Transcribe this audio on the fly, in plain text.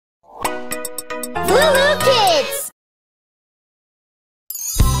LooLoo Kids!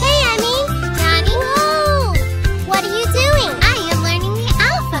 Hey, Emmy! Johnny? Whoa! What are you doing? I am learning the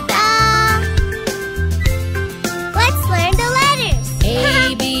alphabet. Let's learn the letters.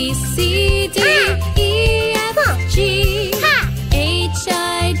 A, B, C, D, E, F, G, H,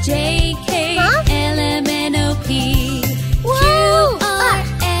 I, J, K, L, M, N, O, P, Q, R,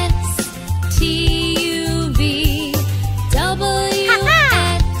 S, T, U, V, W,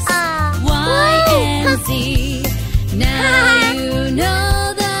 X, Y, and Z. Now you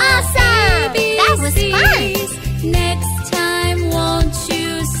know the Awesome! That was fun! ABCs. Next time, won't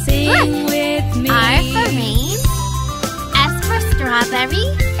you sing with me? R for rain, S for strawberry,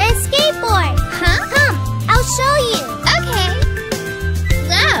 and skateboard. Come, I'll show you. Okay.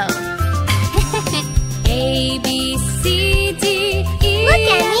 Whoa. A, B, C, D, E, Look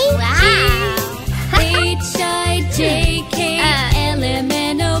at me. F, G, H, I, J, K, L, M,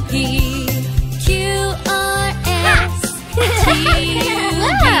 N, O, P, Q, R, S, T, U,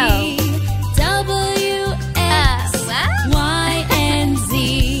 V, W, X, Y, and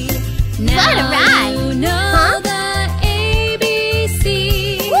Z. What a Now ride. you know the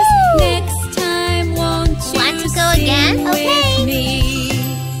ABCs. Woo. Next time, won't you Want to go sing again? with Okay. me?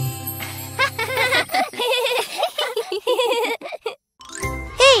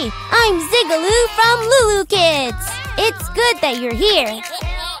 Hey, I'm Zigaloo from LooLoo Kids. It's good that you're here.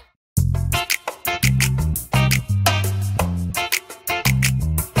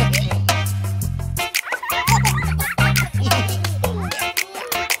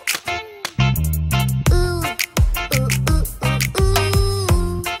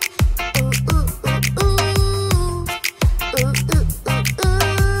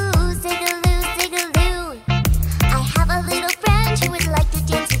 Zigaloo, Zigaloo. I have a little friend who would like to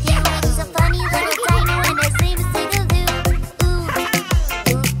dance with you. He's a funny little dino and his name is Zigaloo.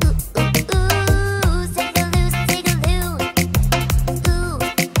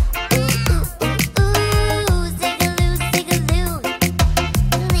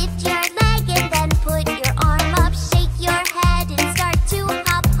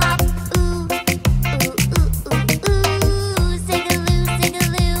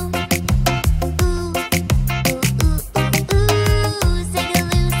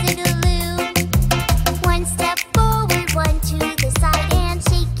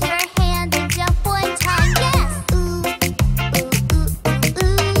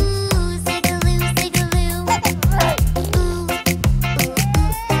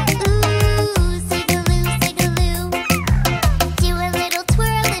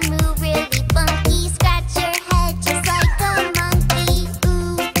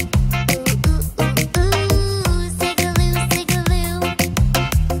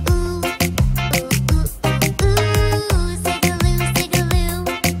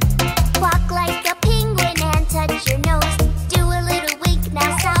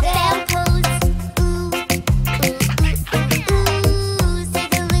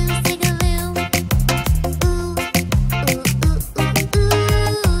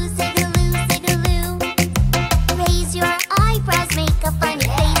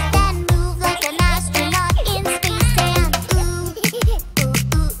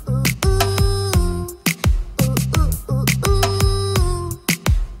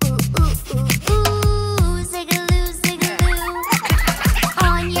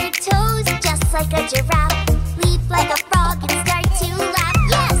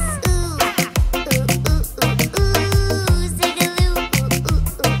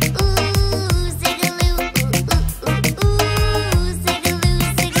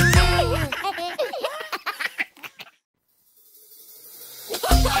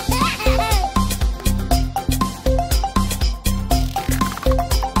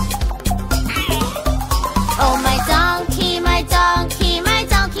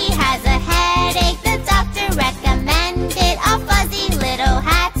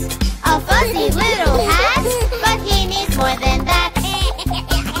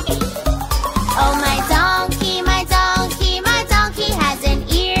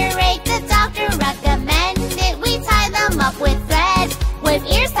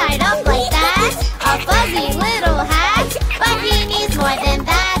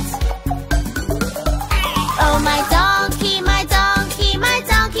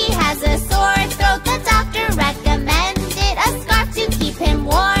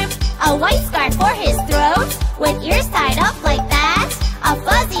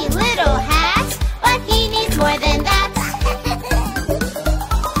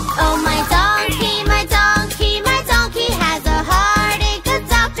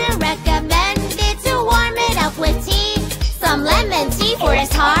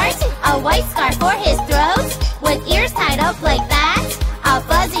 A white scarf for his throat, with ears tied up like that. A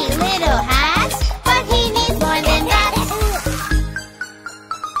fuzzy little hat, but he needs more than that.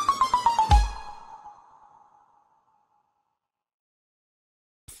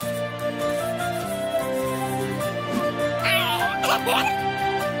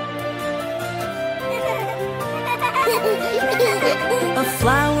 A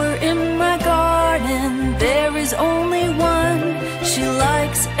flower in my garden, there is only one. She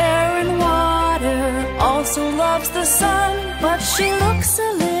likes air and water, also loves the sun. But she looks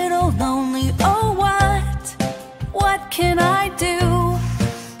a little lonely, oh what can I do?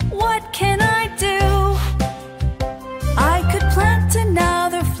 What can I do? I could plant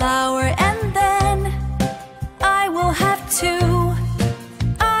another flower and then I will have two.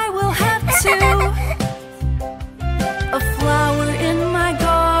 I will have two. A flower in my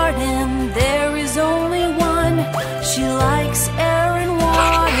garden, there is only one. She likes air and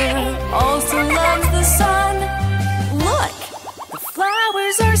water, also loves the sun. Look, the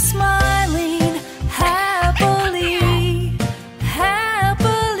flowers are smiling happily,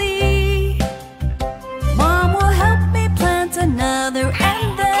 happily. Mom will help me plant another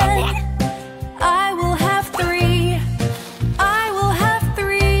and then I will have three. I will have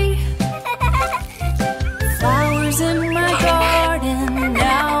three. Flowers in my garden,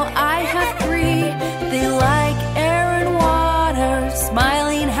 now I have three. They like air and water,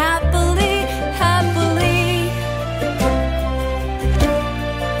 smiling happily, happily,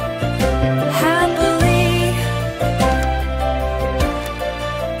 happily,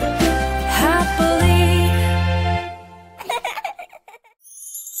 happily.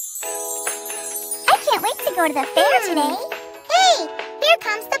 I can't wait to go to the fair today. Hey, here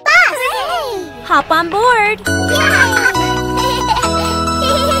comes the bus. Hooray! Hop on board.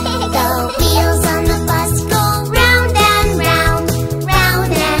 The wheels on the bus go round and round,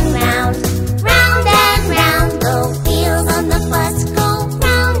 round and round, round and round. The wheels on the bus go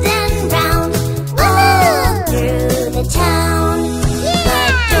round and round, all through the town. The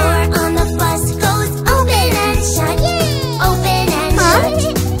door on the bus goes open and shut, open and shut,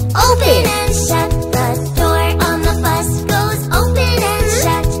 open and shut. The door on the bus goes open and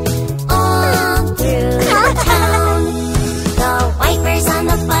shut, all through the town. The wipers on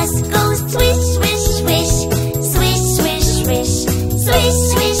the bus go swish, swish, swish, swish, swish, swish, swish,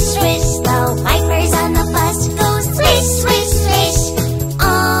 swish, swish. The wipers on the bus go swish, swish, swish,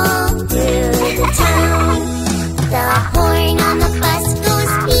 all through the town. The horn on the bus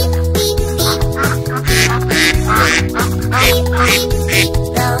goes beep, beep, beep, beep, beep, beep, beep.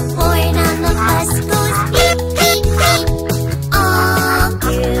 The horn on the bus goes beep, beep, beep, all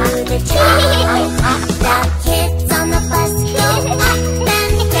through the town. The kids on the bus go up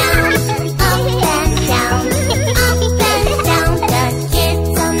and down, up and down, up and down. The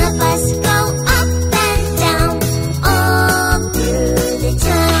kids on the bus go up and down, all through the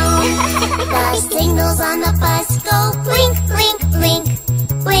town. The signals on the bus go blink, blink, blink,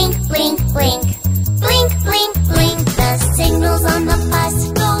 blink, blink, blink, blink, blink, blink. The signals on the bus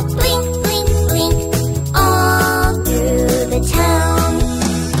go blink, blink, blink, all through the town.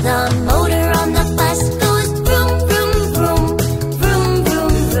 The motor on the bus goes vroom, vroom, vroom, vroom,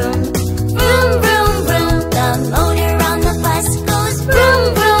 vroom, vroom, vroom, vroom, vroom. The motor on the bus goes vroom,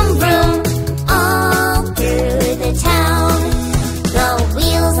 vroom, vroom, all through the town. The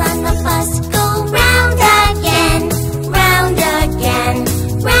wheels on the bus go round again, round again,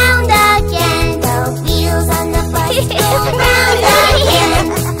 round again. The wheels on the bus go round again,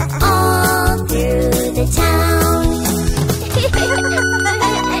 all through the town.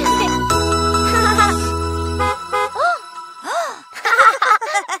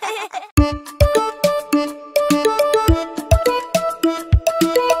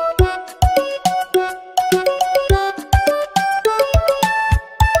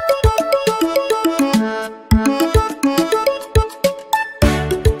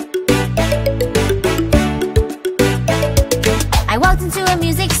 I walked into a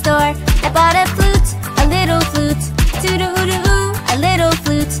music store. I bought a flute, a little flute. Toot-a-oo-a-oo, a little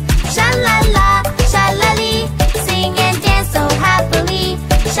flute. Sha-la-la, sha-la-lee. Sing and dance so happily.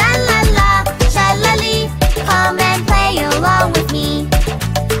 Sha-la-la, sha-la-lee. Come and play along with me.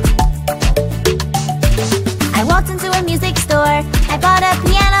 I walked into a music store. I bought a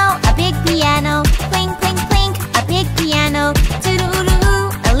piano, a big piano. Clink, clink, clink, a big piano. Toot-a-oo-a-oo,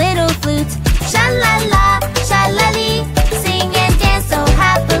 a little flute. Sha-la-la, sha-la-lee. Sing and dance so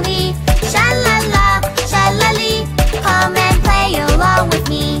happily. Sha-la-la, sha-la-lee. Come and play along with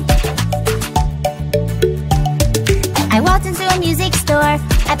me. I walked into a music store.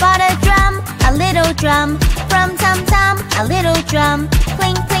 I bought a drum, a little drum. From tum-tum, a little drum.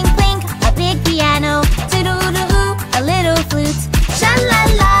 Clink, clink, clink,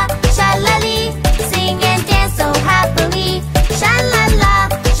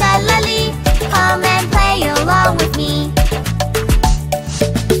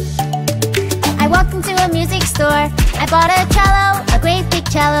 I bought a cello, a great big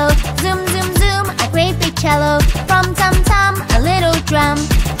cello. Zoom, zoom, zoom, a great big cello. From tum tum, a little drum.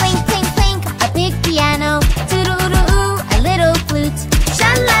 Clink, clink, clink, a big piano. Toodle-oo-oo, a little flute.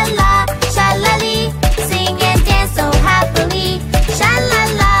 Sha-la-la, sha-la-lee, sing and dance so happily.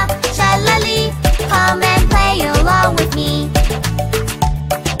 Sha-la-la, sha-la-lee, come and play along with me.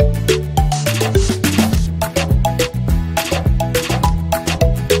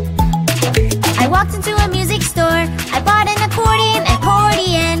 I walked into a music store. I bought an accordion,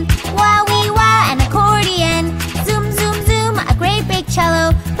 accordion. Wah-wee-wah, an accordion. Zoom, zoom, zoom, a great big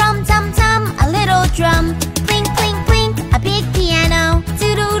cello. From tum-tum, a little drum. Clink, clink, clink, a big piano.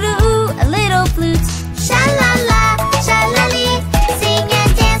 Toodle-oo-oo, a little flute. Sha-la-la, sha-la-lee, sing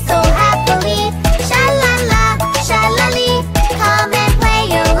and dance so happily. Sha-la-la, sha-la-lee, come and play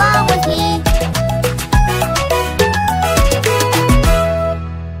along with me.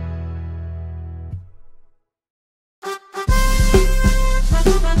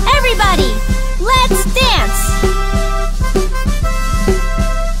 Everybody, let's dance!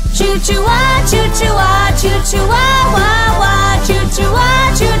 Choo-choo-wah, choo-choo-wah, choo-choo-wah, wah, wah.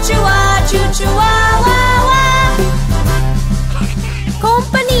 Choo-choo-wah, choo-choo-wah, choo-choo-wah, wah, wah.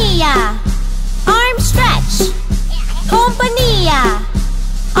 Compania, arm stretch. Compania,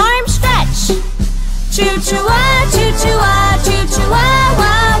 arm stretch. Choo-choo-wah, choo-choo-wah, choo-choo-wah,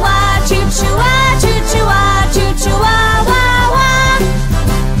 wah, wah. Choo-choo-wah, choo-choo-wah, choo-choo-wah, wah, wah.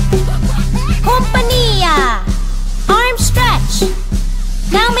 Compania, arm stretch.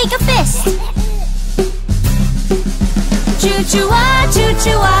 Now make a fist. Choo-choo-wah,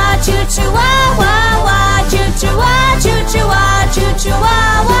 choo-choo-wah, choo-choo-wah, wah, wah. Choo-choo-wah, choo-choo-wah,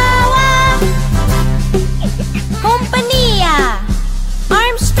 choo-choo-wah, wah, wah. Compania,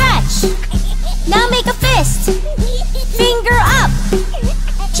 arm stretch. Now make a fist. Finger up.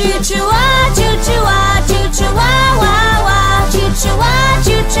 Choo-choo-wah, choo-choo-wah, choo-choo-wah, wah, wah. Choo-choo-wah,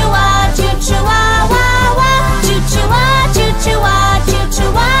 choo-choo-wah, choo-choo-wah, wah, wah. Choo-choo-wah, choo-choo-wah,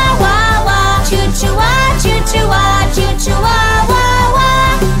 choo-choo-wah, wah, wah. Choo-choo-wah, choo-choo-wah, choo-choo-wah, wah,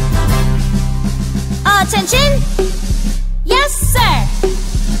 wah. Attention! Yes, sir!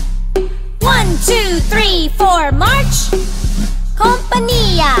 1, 2, 3, 4, march!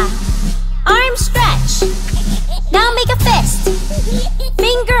 Compania, arm stretch. Now make a fist.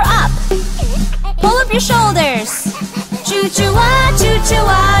 Finger up. Pull up your shoulders. Choo-choo-wah,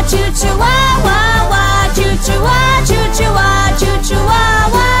 choo-choo-wah, choo-choo-wah, wah, wah. Choo-choo-wah, choo-choo-wah, choo-choo-wah,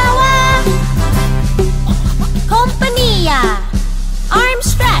 wah, wah. Compania, arm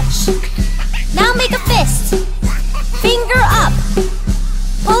stretch. Now make a fist. Finger up.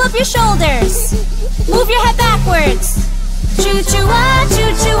 Pull up your shoulders. Move your head backwards. Choo-choo-wah,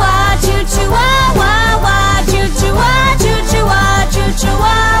 choo-choo-wah, choo-choo-wah, wah, wah. Choo-choo-wah, choo-choo-wah,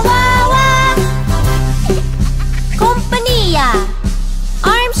 choo-choo-wah, wah, wah. Compania,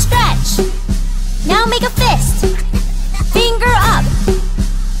 arm stretch. Now make a fist. Finger up.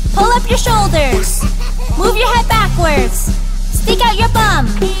 Pull up your shoulders. Move your head backwards. Stick out your bum.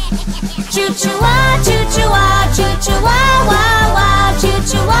 Choo-choo-wah, choo-choo-wah, choo-choo-wah, wah, wah.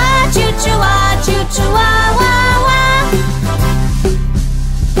 Choo-choo-wah, choo-choo-wah, choo-choo-wah, wah, wah.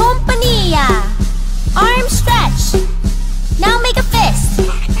 Compania, arm stretch. Now make a fist.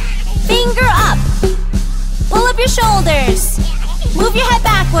 Finger up. Pull up your shoulders. Move your head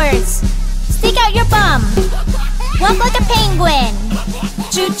backwards. Stick out your bum. Walk like a penguin.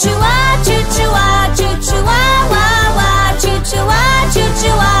 Choo-choo-wah, choo-choo-wah, choo-choo-wah, wah, wah. Choo-choo-wah,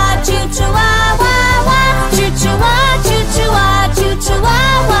 choo-choo-wah, choo-choo-wah, wah, wah. Choo-choo-wah, choo-choo-wah,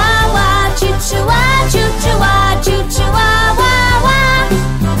 choo-choo-wah, wah, wah. Choo-choo-wah, choo-choo-wah, choo-choo-wah, wah, wah.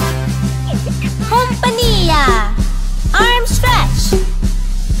 Compania, arm stretch.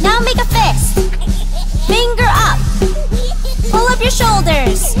 Now make a fist. Finger up. Pull up your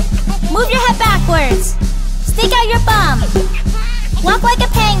shoulders. Move your head backwards. Stick out your bum. Walk like a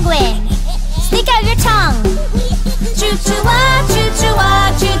penguin. Stick out your tongue. Choo-choo-wah,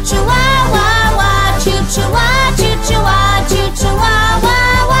 choo-choo-wah, choo-choo-wah, wah, wah. Choo-choo-wah, choo-choo-wah, choo-choo-wah,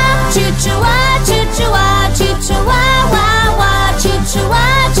 wah, wah. Choo-choo-wah, choo-choo-wah, choo-choo-wah, wah, wah.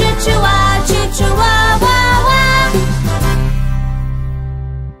 Choo-choo-wah, choo-choo-wah, choo-choo-wah, wah, wah.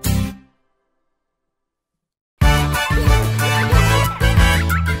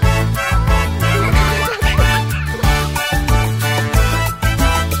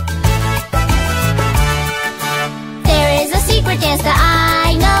 Dance that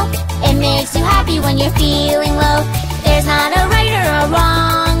I know. It makes you happy when you're feeling low. There's not a right or a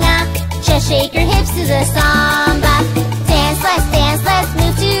wrong. Just shake your hips to the samba. Dance, let's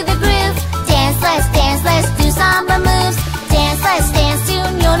move to the groove. Dance, let's do samba moves. Dance, let's dance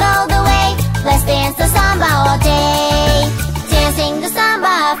soon, you'll know the way. Let's dance the samba all day.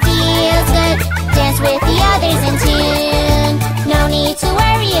 fingers in tune. No need to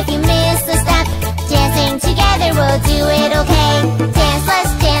worry if you miss a step. Dancing together we'll do it okay.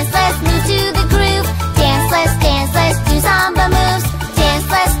 Dance, let's move to the groove. Dance, let's do samba moves.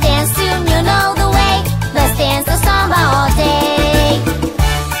 Dance, soon you'll know the way. Let's dance the samba all day.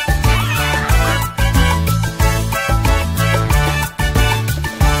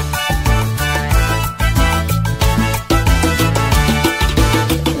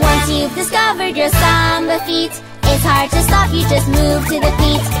 Once you've discovered your samba feet, it's hard to stop, you just move to the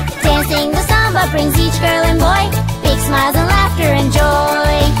beat. Dancing the samba brings each girl and boy big smiles and laughter and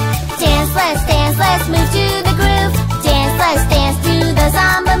joy. Dance, let's move to the groove. Dance, let's do the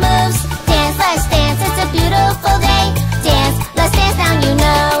samba moves. Dance, it's a beautiful day. Dance, let's dance now, you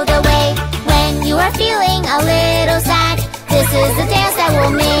know the way. When you are feeling a little sad, this is a dance that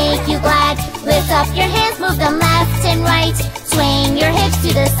will make you glad. Lift up your hands, move them left and right. Swing your hips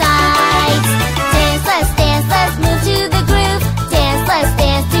to the sides. Dance, let's move to the groove. Dance, let's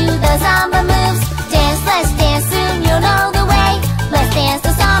do the samba moves. Dance, soon you'll know the way. Let's dance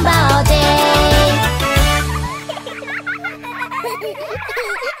the samba all day.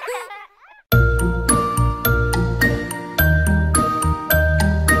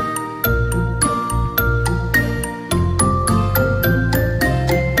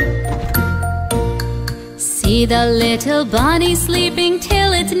 See the little bunny sleeping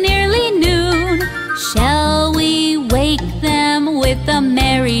till it's nearly noon. Shall we wake them with a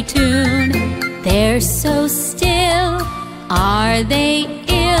merry tune? They're so still, are they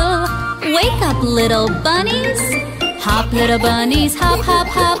ill? Wake up, little bunnies. Hop, little bunnies, hop, hop,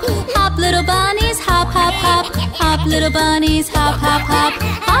 hop. Hop, little bunnies, hop, hop, hop. Hop, little bunnies, hop, hop, hop.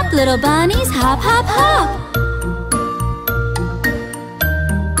 Hop, little bunnies, hop, hop, hop.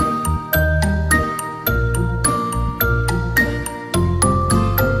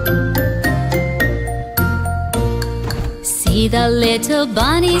 See the little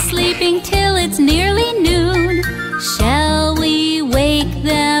bunny sleeping till it's nearly noon. Shall we wake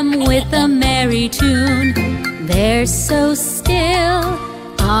them with a merry tune? They're so still,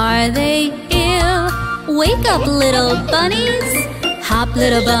 are they ill? Wake up, little bunnies. Hop,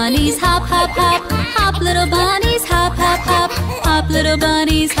 little bunnies, hop, hop, hop. Hop, little bunnies, hop, hop, hop. Hop, little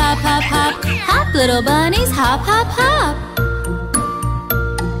bunnies, hop, hop, hop. Hop, little bunnies, hop, hop, hop.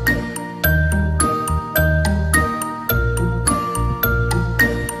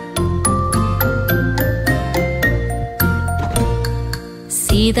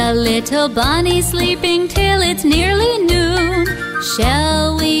 See the little bunny sleeping till it's nearly noon.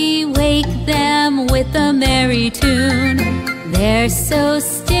 Shall we wake them with a merry tune? They're so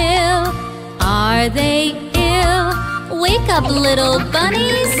still, are they ill? Wake up, little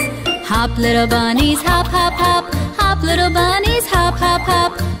bunnies. Hop, little bunnies, hop, hop, hop. Hop, little bunnies, hop, hop,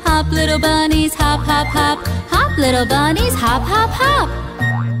 hop. Hop, little bunnies, hop, hop, hop. Hop, little bunnies, hop, hop, hop.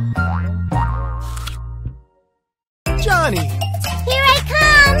 Johnny! Here I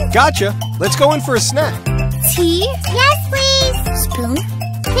come! Gotcha! Let's go in for a snack. Tea? Yes, please! Spoon?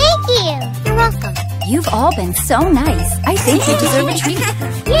 Thank you! You're welcome. You've all been so nice. I think you deserve a treat.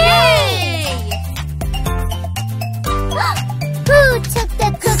 Yay! Who took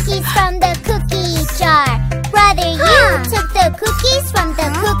the cookies from the cookie jar? Brother, you took the cookies from the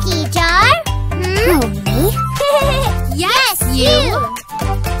cookie jar? Who, me? Yes, you!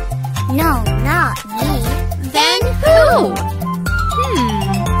 No, not me. Then who?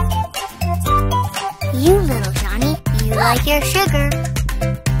 You, little Johnny. You like your sugar.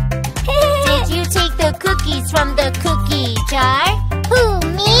 Did you take the cookies from the cookie jar? Who,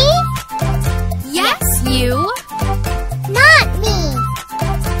 me? Yes, you. Not me.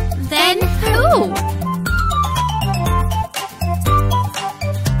 Then who?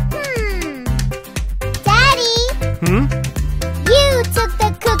 Daddy, Hmm? you took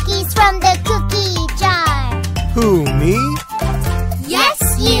the cookies from the cookie jar. Who, me? Yes,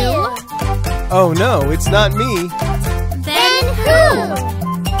 you. Oh no, it's not me. Then who?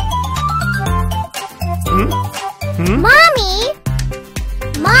 Mommy?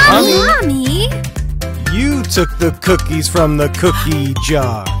 Mommy? Mommy? You took the cookies from the cookie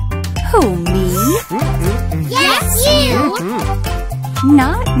jar. Who, me? Yes, you.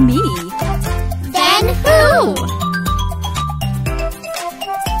 Not me. Then who?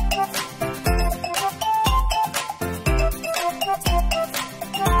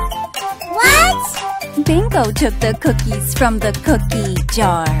 What? Bingo took the cookies from the cookie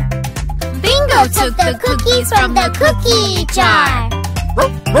jar. Bingo took the cookies from the cookie jar.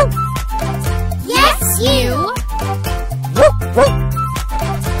 Yes, you.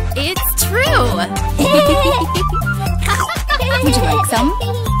 It's true. Would you like some?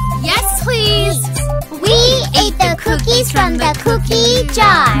 Yes, please. We ate the cookies from the cookie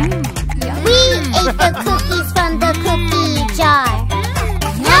jar. We ate the cookies from the cookie jar.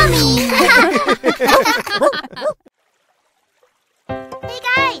 Yummy! Hey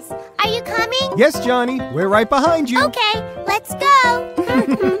guys, are you coming? Yes, Johnny, we're right behind you. Okay, let's go.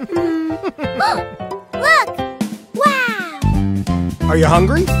 Look! Wow! Are you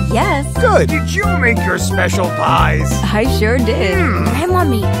hungry? Yes, Good. Did you make your special pies? I sure did. Grandma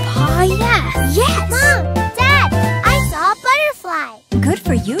made pie? Yes! Mom! Dad! I saw a butterfly. Good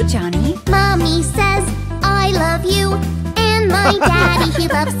for you, Johnny. Mommy says, I love you. And my daddy, he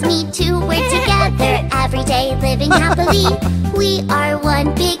loves me too. We're together every day, living happily. We are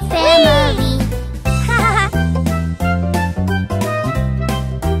one big family.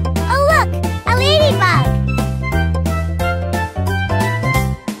 Oh, look! A ladybug!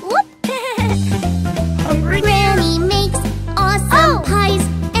 Whoop! Hungry? Granny makes awesome pies.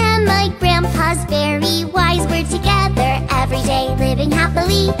 And my grandpa's very wise. We're together every day, living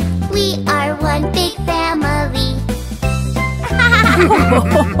happily. We are one big family.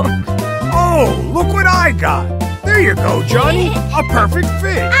 Oh, look what I got. There you go, Johnny. A perfect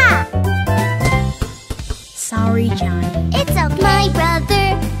fit. Sorry, Johnny. It's okay. My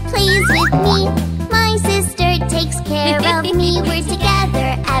brother plays with me. My sister takes care of me. We're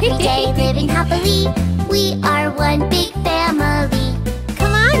together every day, living happily. We are one big family.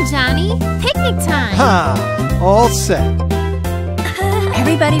 Come on, Johnny. Picnic time. Ha! All set.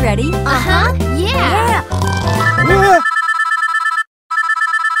 Everybody ready? Uh-huh. Yeah. Yeah.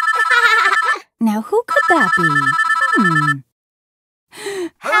 Now, who could that be?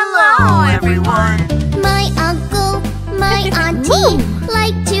 Hello, everyone. My uncle, my auntie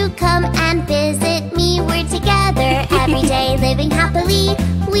like to come and visit me. We're together every day, living happily.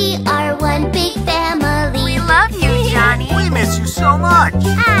 We are one big family. We love you, Johnny. We miss you so much.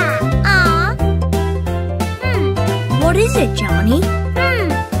 Aw. What is it, Johnny?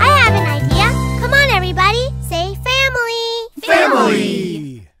 I have an idea. Come on, everybody. Say family.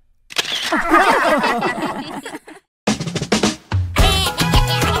 Family.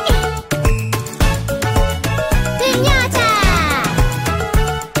 Piñata!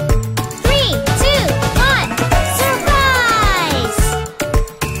 3, 2, 1, surprise!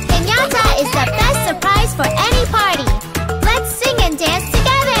 Piñata is the best surprise for any party. Let's sing and dance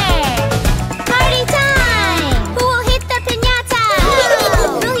together. Party time! Who will hit the piñata?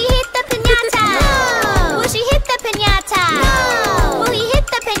 Will he hit the piñata? Will she hit the piñata? Will he hit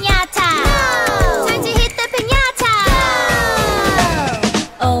the piñata? Time to hit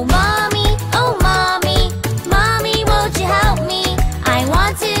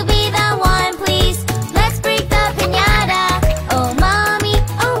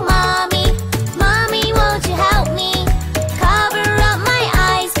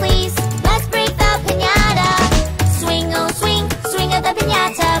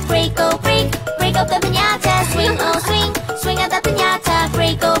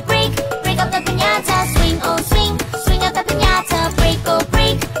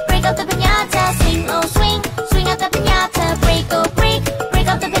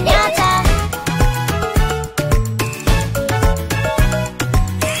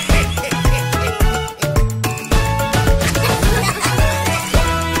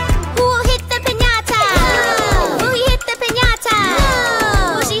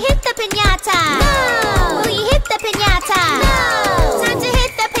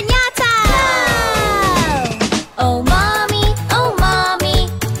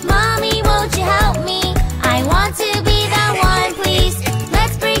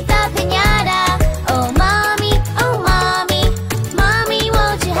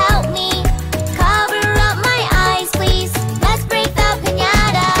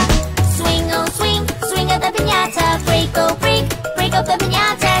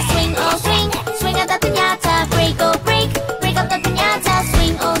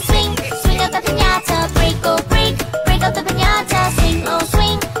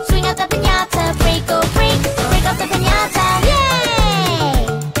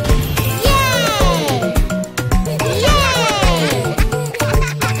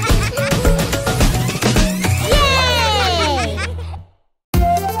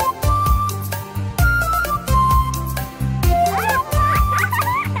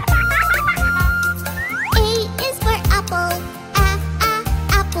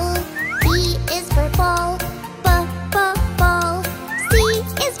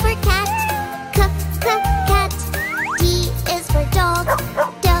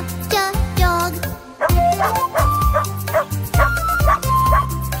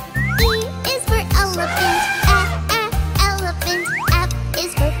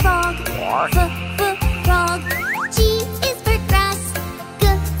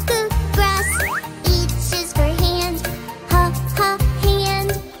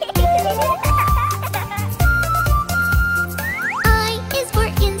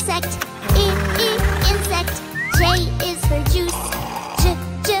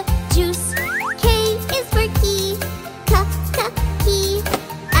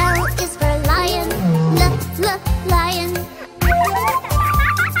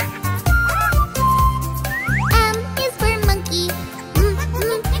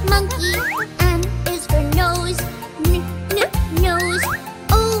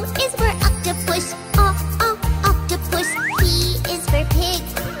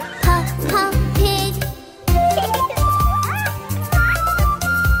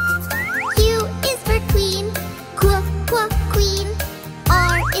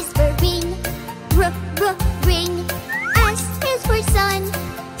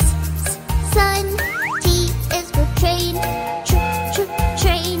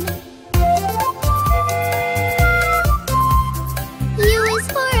is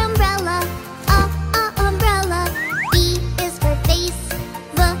for umbrella, umbrella. V is for vase,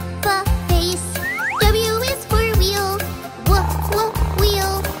 vase. W is for wheel,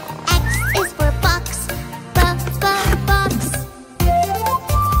 wheel. X is for box, box.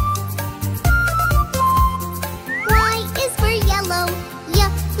 Y is for yellow,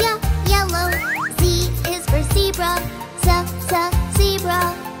 yellow. Z is for zebra, zebra.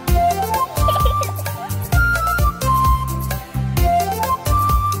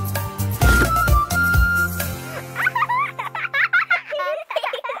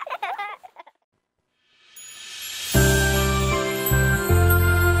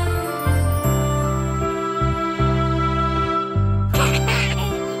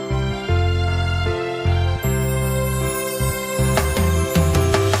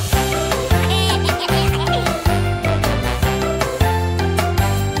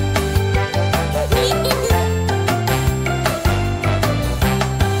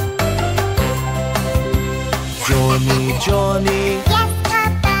 Johnny, Yes,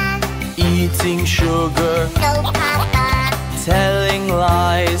 Papa. eating sugar, No, Papa. telling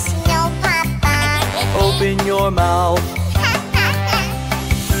lies. No, Papa. Open your mouth.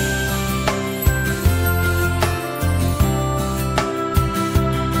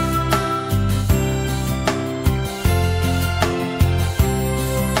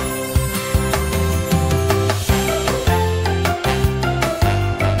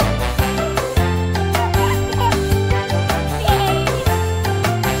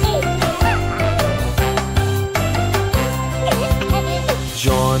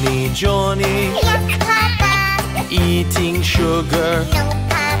 Johnny, Yes, Papa. eating sugar, No,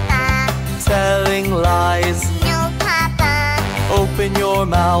 Papa. telling lies. No, Papa. Open your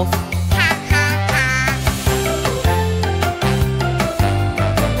mouth.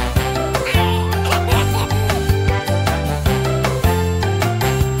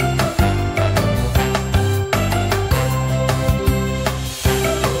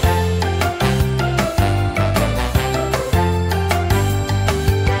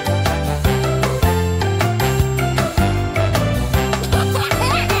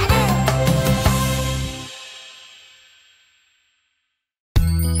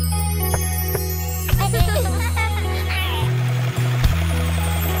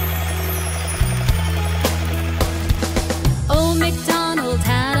 Old MacDonald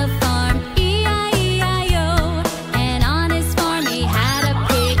had a farm, E-I-E-I-O. And on his farm he had a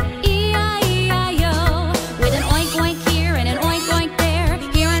pig, E-I-E-I-O. With an oink oink here and an oink oink there,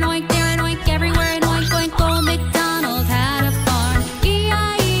 here an oink, there an oink, everywhere an oink oink. Old MacDonald had a farm,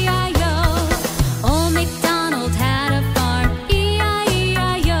 E-I-E-I-O. Old MacDonald had a farm,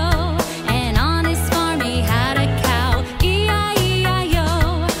 E-I-E-I-O. And on his farm he had a cow,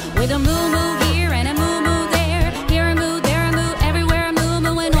 E-I-E-I-O. With a moo moo here and a moo moo there, here a moo, there a moo, everywhere a moo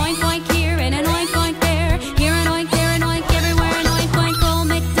moo. An oink oink here and an oink oink there, here an oink, there an oink, everywhere an oink oink. Old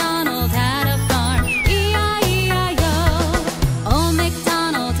MacDonald had a farm, E-I-E-I-O. Old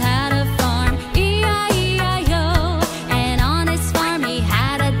MacDonald had a farm, E-I-E-I-O. And on his farm he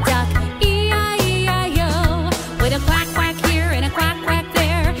had a duck, E-I-E-I-O. With a quack quack here and a quack quack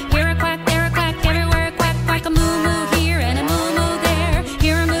there, here a quack, there a quack, everywhere a quack quack. A moo moo here and a moo moo there,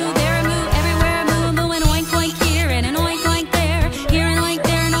 here a moo, there a moo, everywhere a moo moo. An oink oink here and an oink oink there, here an oink,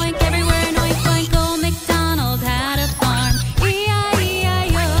 there an oink, everywhere an oink oink. Old MacDonald had a farm,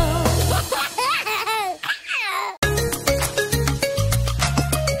 E-I-E-I-O.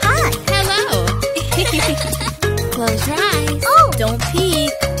 Hi. Hello. Close your eyes. Oh. Don't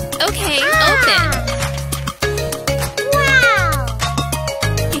peek. Okay, open. Wow.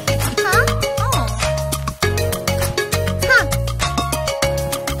 Huh? Oh.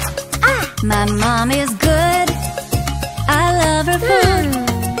 Huh. My mom is good. I love her food.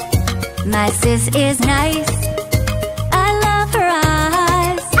 My sis is nice. I love her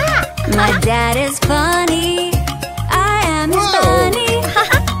eyes. My dad is funny. I am his bunny.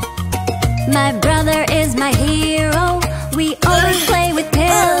 My brother is my hero. We always play with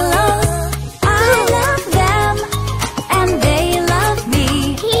pillows. I love them and they love me.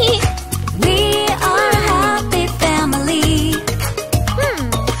 We are a happy family.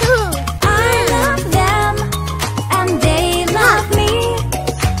 I love them and they love me.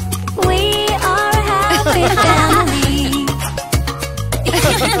 We are a happy family.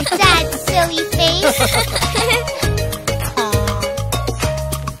 That silly face.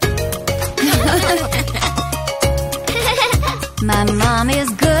 My mom is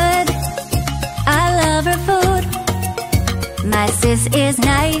good. I love her food. My sis is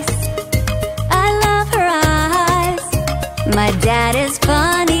nice. I love her eyes. My dad is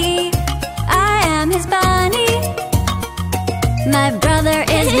funny. I am his bunny. My brother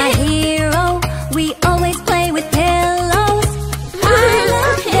is my hero. We always play with pillows. I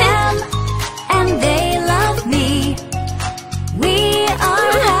love them and they love me. We are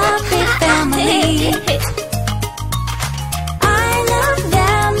a happy family. I love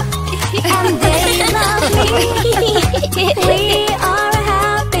them and they love me. We are a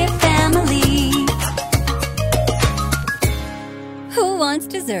happy family. Who wants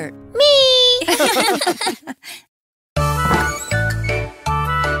dessert? Me!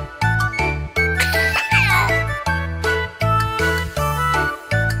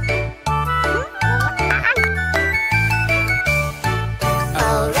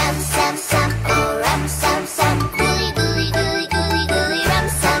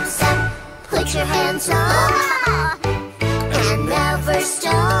 Your hands up and never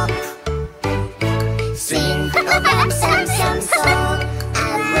stop. Sing a ram sam sam song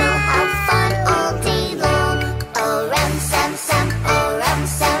and we'll have fun all day long. Oh ram sam sam, oh ram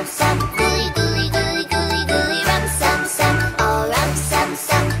sam sam, gooly gooly gooly gooly gooly ram sam sam. Oh ram sam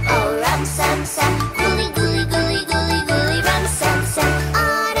sam, oh ram sam sam, gooly gooly gooly gooly gooly ram sam sam.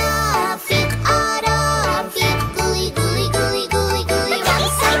 Arafik, gooly gooly gooly gooly gooly ram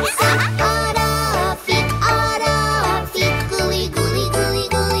sam sam.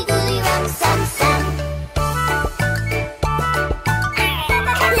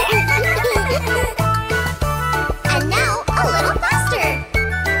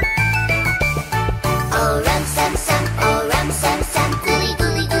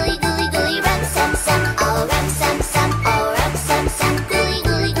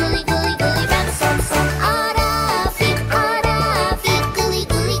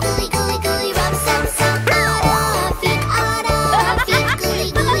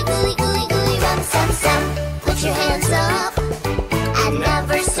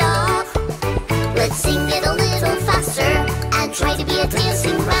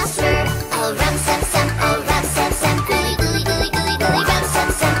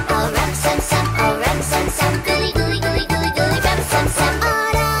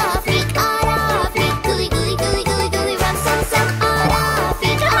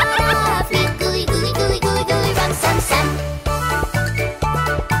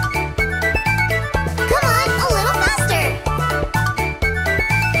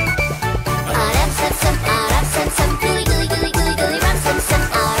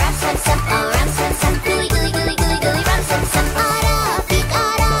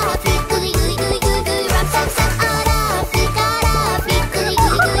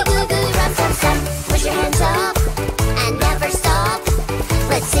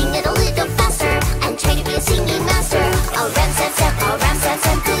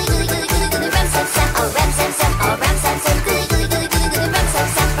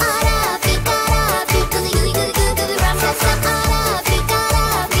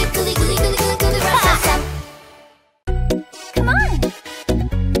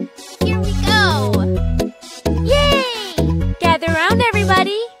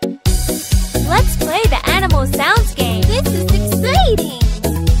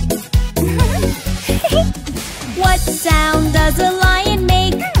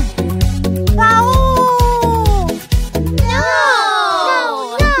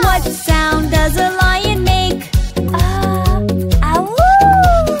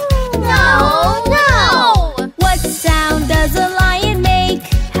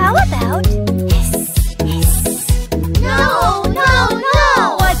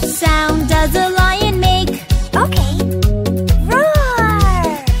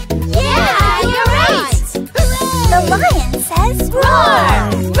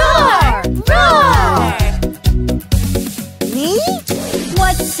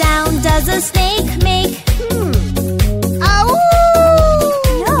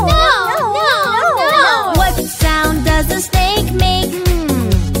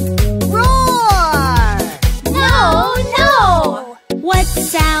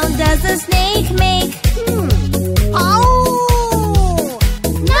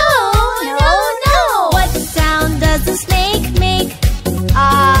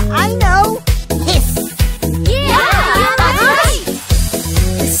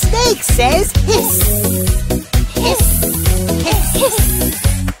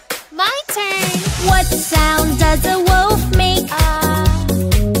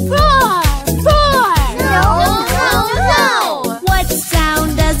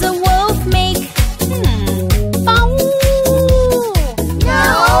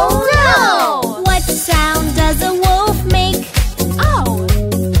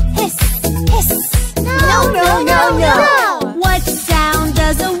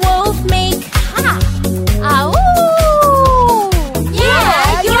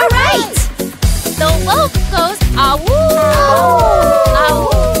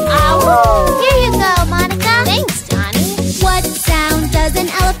 Here you go, Monica. Thanks, Johnny. What sound does an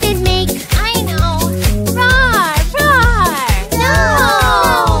elephant make? I know. Roar, roar. No.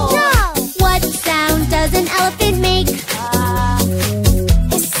 What sound does an elephant make?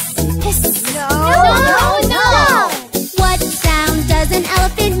 Hiss, hiss. No. What sound does an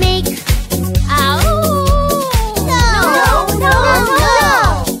elephant make? No.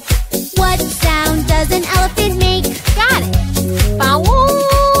 What sound does an elephant make? Got it. Bow.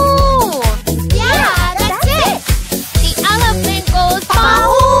 Yeah, that's it. The elephant goes bow.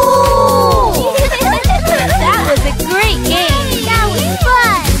 That was a great game. That was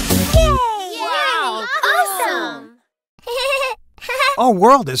fun. Wow, Awesome. Our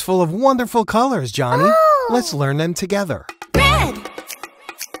world is full of wonderful colors, Johnny. Oh. Let's learn them together. red,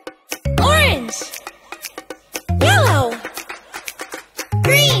 orange, yellow,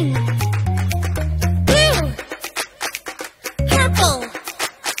 green, blue, purple,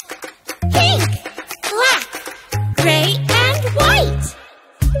 pink, black, gray, and white.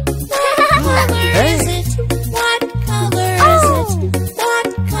 What color is it? What color is it? What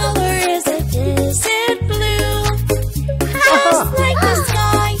color is it? Is it blue? Just like the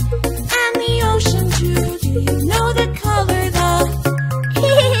sky and the ocean too. Do you know the color?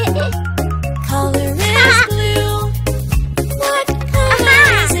 The color is blue. What color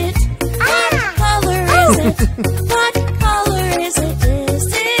is it? What color is it? What color is it? Is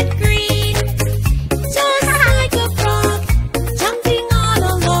it green? Just like a frog jumping on a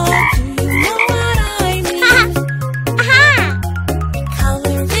log. Do you know what I mean? The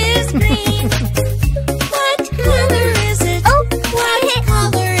color is green. What color is it? What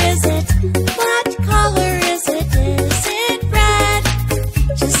color is it? What color is it? Is it red?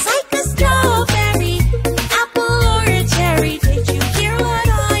 Just like a strawberry, apple or a cherry. Did you hear what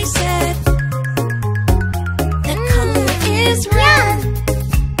I said? The color is red.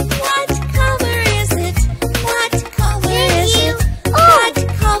 What color is it? What color is it? What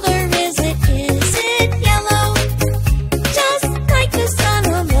color is it? Is it yellow? Just like the sun,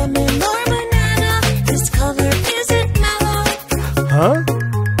 a lemon or banana. This color isn't mellow. Huh?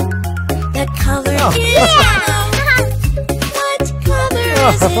 The color Oh. is yellow. What color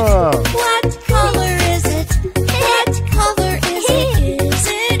is it? What color is it? What color is it? Is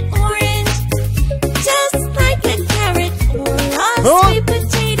it orange? Just like a carrot or a sweet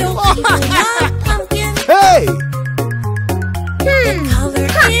potato, even a pumpkin. Hey! The color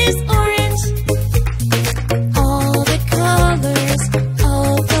is orange. All the colors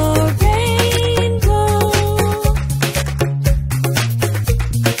of the rainbow.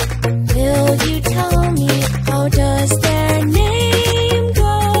 Will you tell me how does their name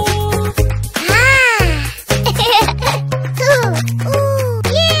go?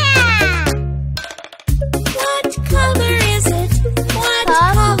 What color is it? What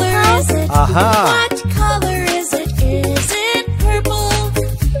color is it? Aha! What color is it? Is it purple?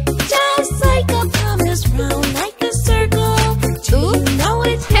 Just like a pumice, round like a circle. Do you know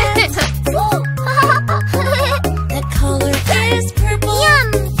it's red? The color is purple.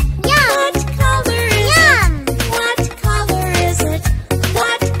 What color is it? What color is it?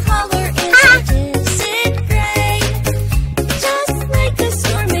 What color is it? Is it gray? Just like a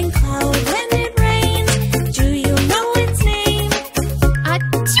storming cloud when it rains. Do you know its name?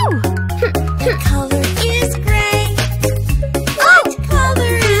 The color is gray. What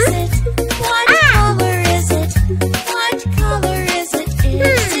color is it? What color is it? What color is it?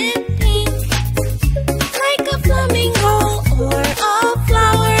 Is it pink? Like a flamingo or a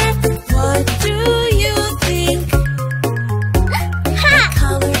flower? What do you think? The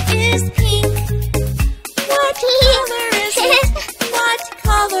color is pink. What color is it? What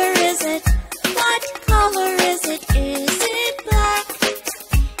color is it? What color is it? Is it black?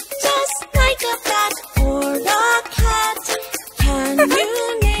 Just like a bat or a cat. Can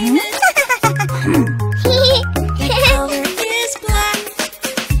you name it? The color is black.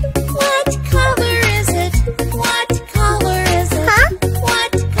 What color is it? What color is it?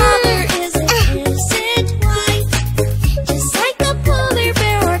 What color is it? Is it white? Just like a polar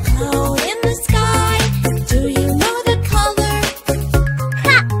bear or cloud in the sky. Do you know the color?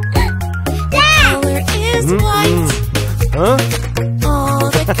 The color is white. Huh? All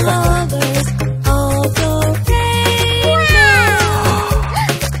the colors of the rainbow.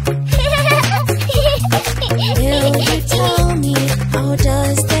 Will you tell me how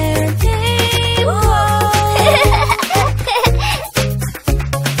does their name go?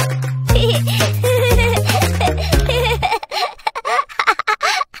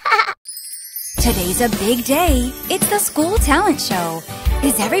 Today's a big day. It's the school talent show.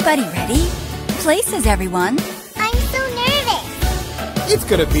 Is everybody ready? Places, everyone. It's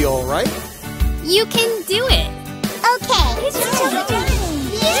gonna be all right. You can do it. Okay.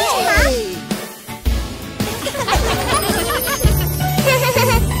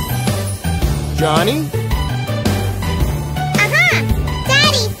 Johnny?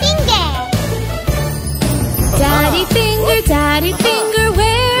 Daddy finger. Daddy finger,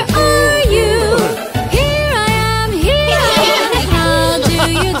 where are you? Here I am, how do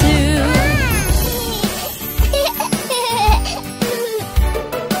you do?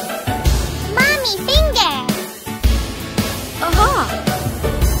 Mommy finger. Aha!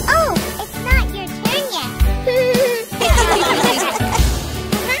 Oh, it's not your turn yet.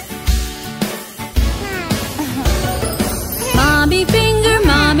 Mommy finger,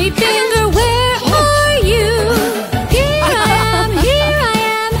 where are you? Here I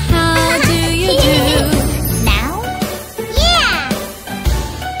am, how do you do? Now? Yeah.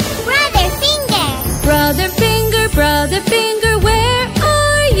 Brother finger, where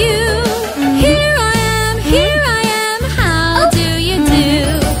are you? Here I am, how do you do?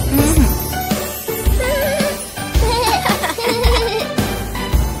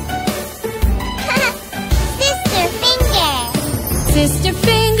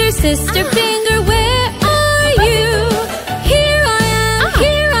 Sister finger, where are you? Here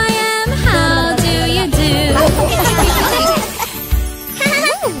I am, how do you do?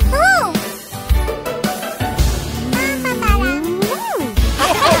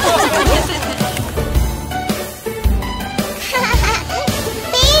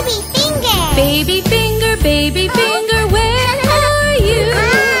 Baby finger, where are you?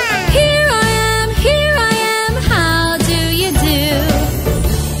 Here I am, how do you do?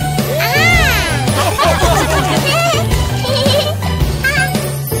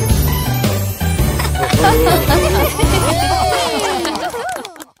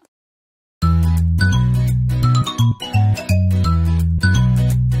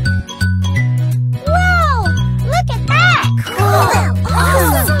 Whoa! Look at that! Cool!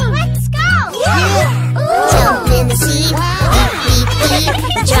 Awesome! Let's go! Jump in the sea, beep, beep,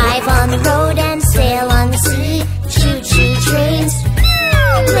 beep. Drive on the road and sail on the sea. Choo-choo trains,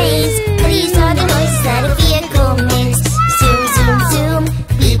 planes. These are the noises that a vehicle makes. Zoom, zoom, zoom,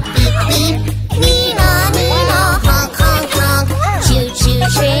 beep, beep, beep. Nina, Nina, honk, honk, honk. Choo-choo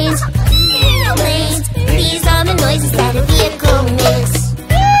trains, planes. These are the noises that a vehicle makes.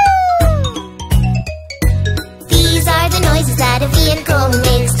 These are the noises that a vehicle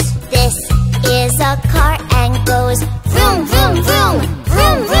makes. This is a car and goes vroom, vroom, vroom,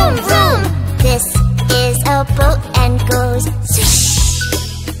 vroom, vroom, vroom. This is a boat and goes swish,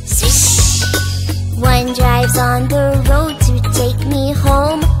 swish. One drives on the road to take me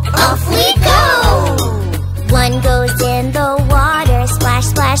home. Off we go! One goes in the water, splash,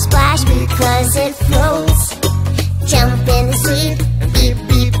 splash, splash, because it floats. Jump in the sea, beep,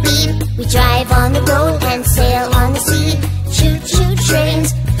 beep, beep. We drive on the road and sail on the sea. Choo-choo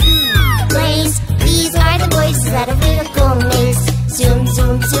trains, planes. These are the voices that a vehicle makes. Zoom,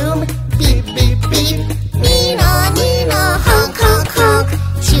 zoom, zoom, beep, beep, beep. Nina, Nina, honk, honk, honk.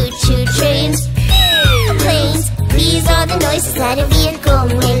 Choo-choo trains, planes. These are the noises that a vehicle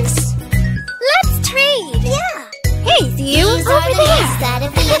makes. Let's trade! Yeah! Hey, you These over are the there! noises that a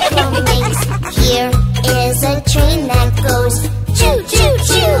vehicle makes. Here is a train that goes choo, choo,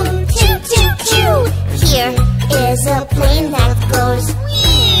 choo, choo, choo, choo. Here is a plane that goes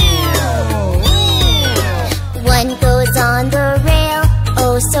one goes on the rail,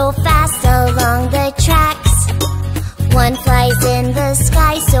 oh so fast along the tracks. One flies in the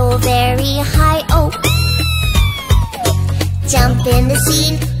sky so very high, oh. Jump in the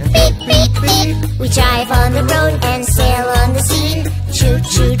sea, beep, beep, beep. We drive on the road and sail on the sea.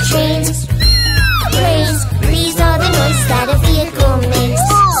 Choo-choo trains, planes. These are the noises that a vehicle makes.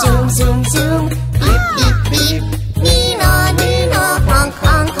 Zoom, zoom, zoom, beep, beep, beep. Nina, Nina, honk,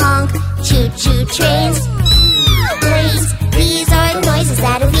 honk, honk. Choo-choo trains, planes. These are the noises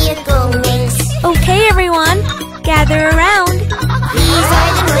that a vehicle makes. Okay, everyone, gather around. These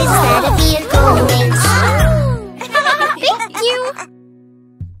are the noises that a vehicle makes. Thank you.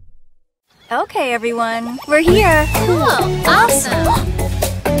 Okay, everyone, we're here. Cool, awesome.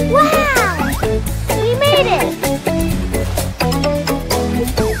 Wow! We made it!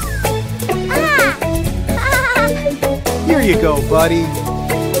 Here you go, buddy.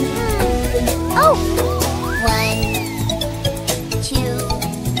 Oh! 1, 2,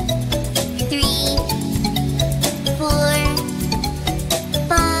 3, 4,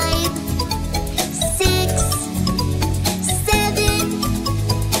 5, 6, 7,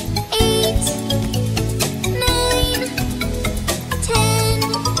 8, 9,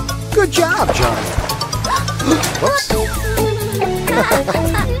 10. Good job, Johnny. Whoops.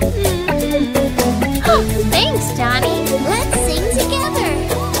 Thanks, Johnny. Let's sing together.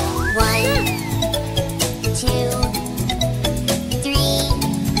 1, 2, 3,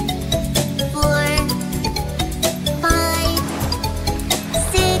 4, 5,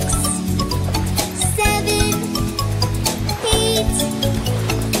 6, 7, 8,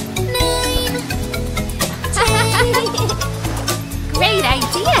 9, 10. Great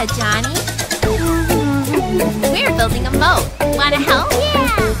idea, Johnny. We're building a moat. Wanna help? Yeah.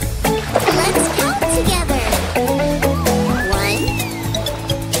 Let's count together. 1,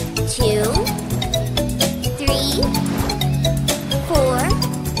 2, 3, 4,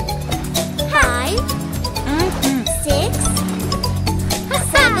 5, 6,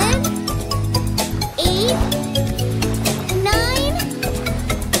 7, 8, 9,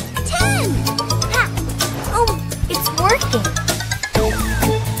 10. Oh, it's working.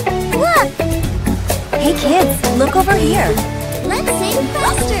 Look! Hey kids, look over here. Let's sing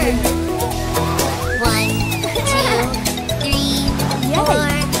faster. 1, 2, 3, 4,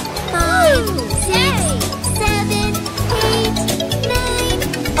 5, 6, 7, 8, 9,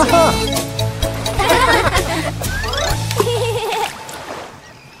 10.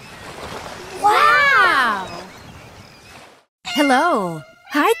 Wow! Hello.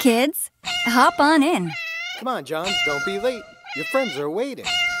 Hi kids. Hop on in. Come on, John, don't be late. Your friends are waiting.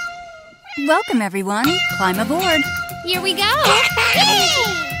 Welcome everyone. Climb aboard. Here we go!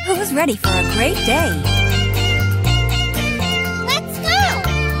 Who's ready for a great day? Let's go!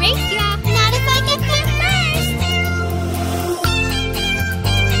 Race ya! Not if I get there first!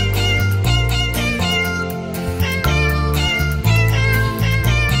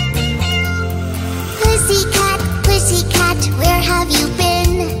 Pussycat, pussycat, where have you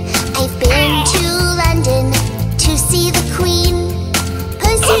been? I've been to London to see the Queen.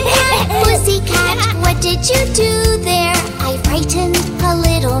 Pussycat, pussycat, what did you do there? I frightened a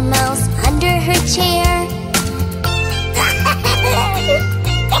little mouse under her chair.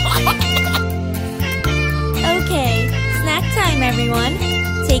 Okay, snack time, everyone.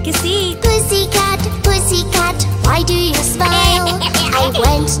 Take a seat. Pussycat, pussycat, why do you smile? I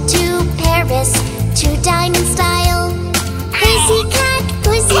went to Paris to dine in style. Pussycat,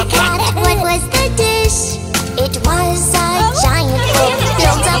 pussycat, what was the dish? It was a giant bowl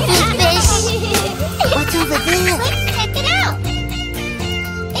filled up with fish. What's over there? Let's check it out.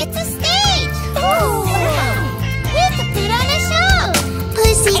 It's a stage. Ooh. We could put on a show.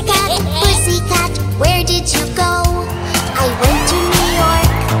 Pussycat, pussycat, where did you go? I went to New York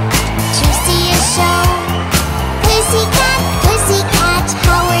to see a show. Pussycat, pussycat,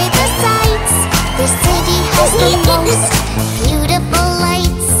 how were the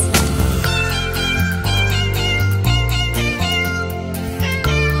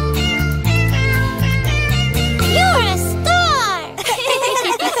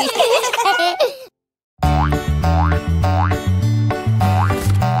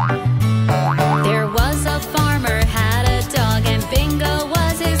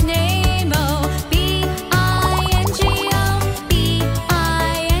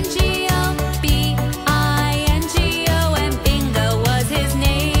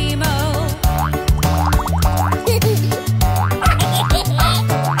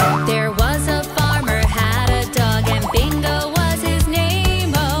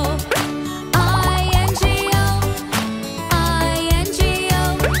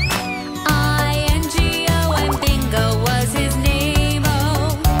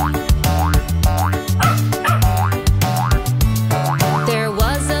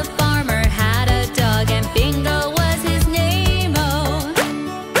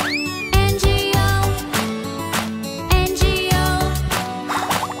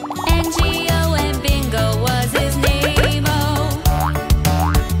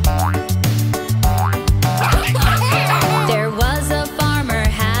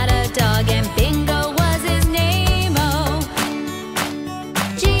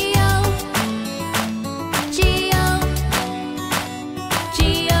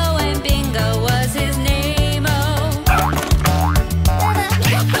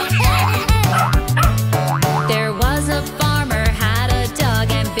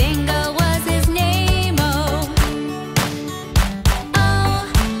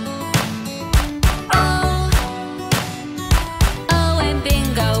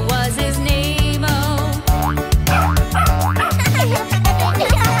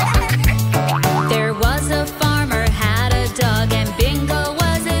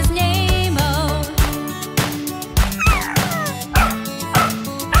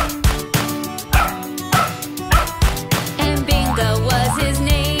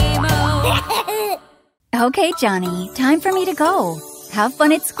Okay, Johnny, time for me to go. Have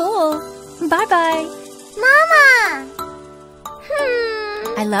fun at school. Bye-bye. Mama!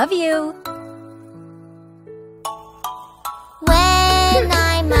 I love you. When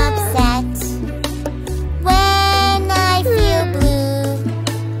I'm upset, when I feel blue,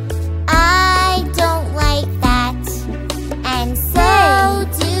 I don't like that, and so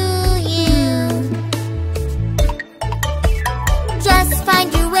do you. Just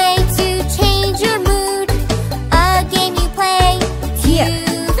find your way to change your mood. A game you play to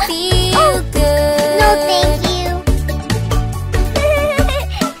feel good. No, thank you.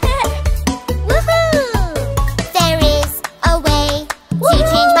 Woohoo! There is a way to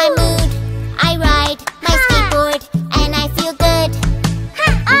change my mood. I ride my skateboard and I feel good.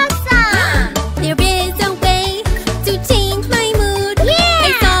 Awesome! There is a way to change my mood. I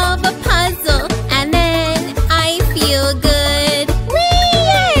solve a puzzle and then I feel good.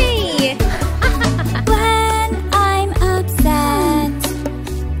 Yay! When I'm upset,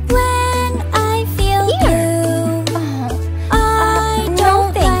 when I feel blue, I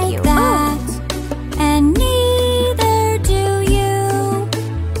don't like that, and neither do you.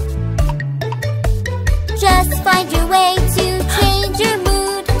 Just find your way to change your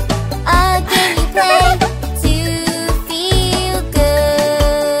mood. A game you play to feel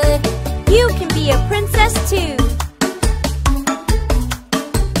good. You can be a princess too.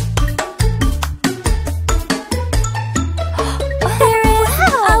 There is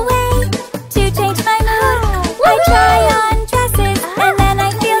a way to change my mood. I try on dresses and then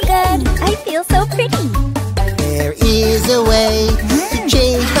I feel good. I feel so pretty. There is a way to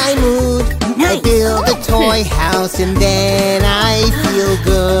change my mood. I build a toy house and then I feel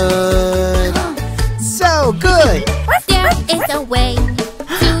good. So good! There is a way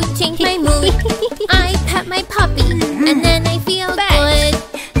to change my mood. I pet my puppy and then I feel good.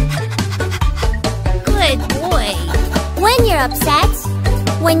 Good boy. When you're upset,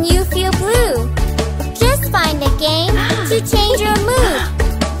 when you feel blue, just find a game to change your mood.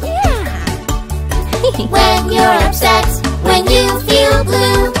 When you're upset, when you feel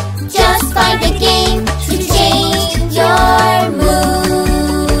blue, just find a game to change your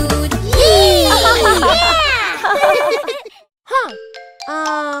mood. Yay!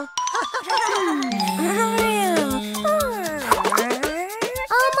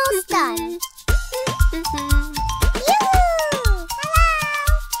 Almost done.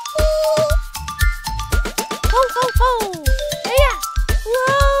 Ho ho ho! Yeah!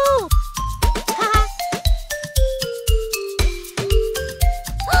 Whoa!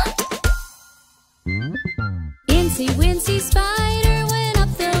 Incy Wincy Spider went up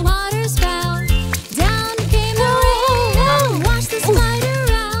the water spout. Down came the rain and washed the spider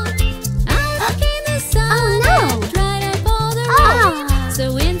out. Out came the sun and dried up all the rain. So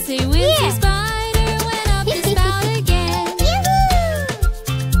Incy Wincy Spider went up the spout again.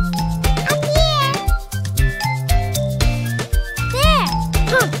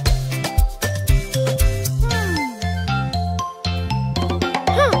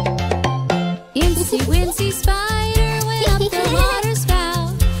 Incy Wincy Spider went up the water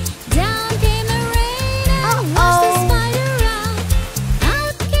spout. Down came the rain and washed the spider out.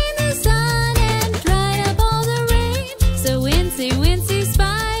 Out came the sun and dried up all the rain. So Incy Wincy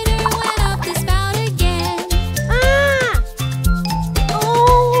Spider went up the spout again.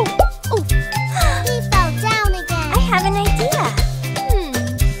 He fell down again. I have an idea.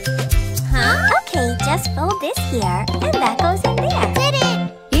 Okay, just fold this here